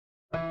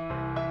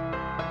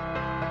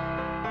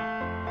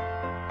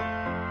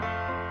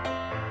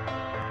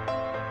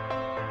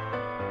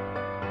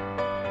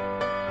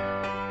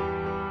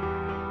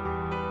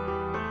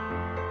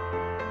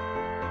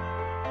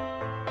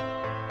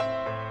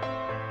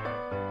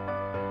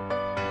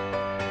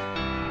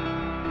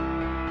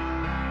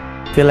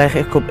I feel like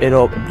it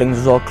brings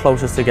us all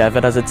closer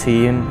together as a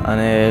team,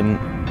 and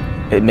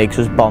it makes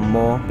us bond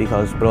more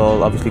because we're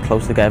all obviously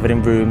close together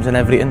in rooms and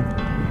everything.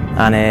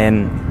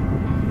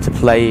 And to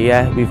play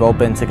here, we've all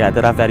been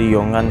together at very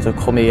young, and to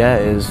come here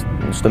is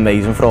just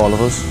amazing for all of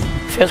us.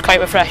 Feels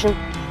quite refreshing.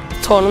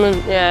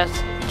 Tournament, yeah,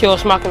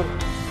 just smacking,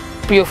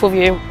 beautiful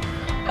view,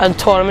 and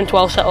tournament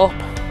well set up.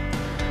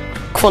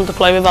 Fun to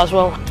play with as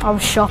well. I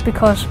was shocked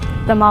because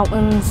the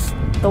mountains,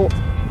 the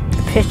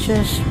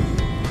pictures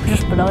were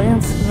just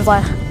brilliant. It was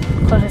like,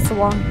 because it's a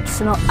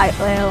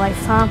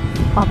lifetime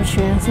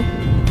opportunity.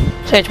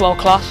 So it's world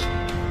class.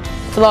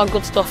 There's a lot of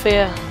good stuff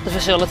here. The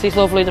facility's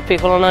lovely, the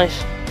people are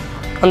nice,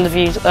 and the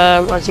views,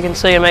 as you can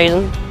see,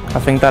 amazing. I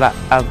think that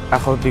I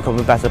could become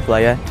a better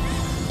player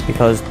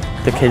because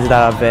the kids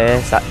that are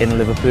there sat in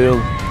Liverpool,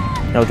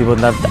 you know, they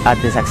wouldn't have had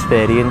this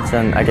experience,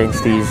 and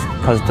against these,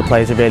 because the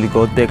players are really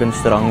good, big and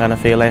strong, and I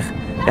feel like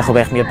it will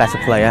make me a better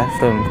player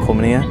from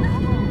coming here.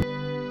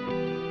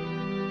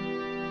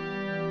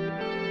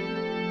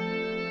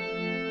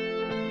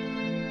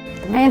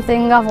 The main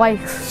thing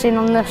I've seen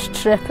on this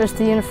trip is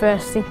the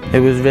university. It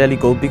was really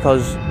good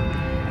because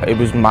it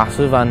was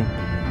massive and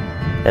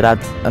it had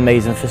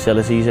amazing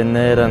facilities in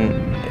there,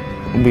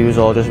 and we was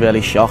all just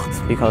really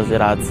shocked because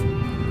it had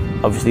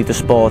obviously the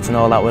sports and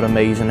all that were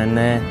amazing in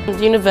there.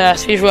 The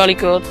university is really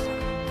good.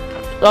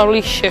 It'll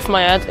really shift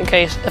my head in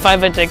case if I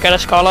ever did get a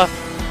scholar,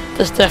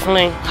 there's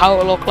definitely how it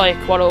would look like,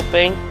 what it would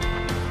be.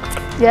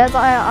 Yeah,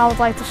 I would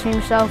like to see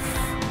myself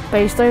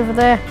based over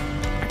there,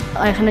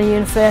 like in a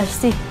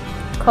university,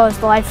 because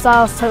the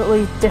lifestyle is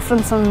totally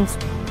different and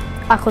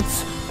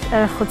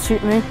could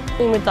suit me.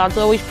 My dad's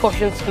always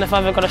pushing, and if I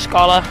ever got a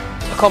scholar,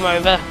 to come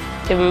over,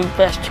 give him the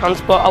best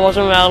chance, but I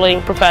wasn't really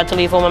prepared to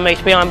leave all my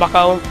mates behind back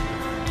home.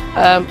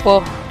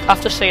 But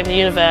after seeing the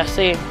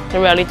university, it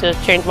really did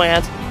change my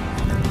head.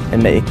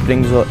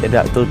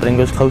 It does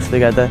bring us close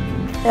together.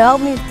 It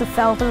helped me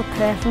develop as a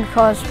person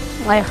because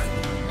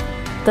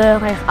the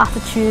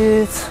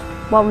attitude,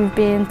 what we've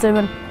been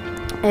doing,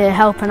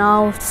 helping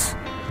out.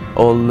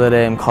 All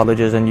the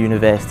colleges and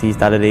universities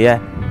that are here,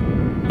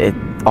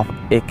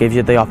 it gives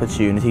you the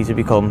opportunity to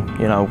become,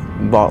 you know,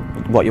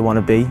 what you want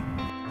to be.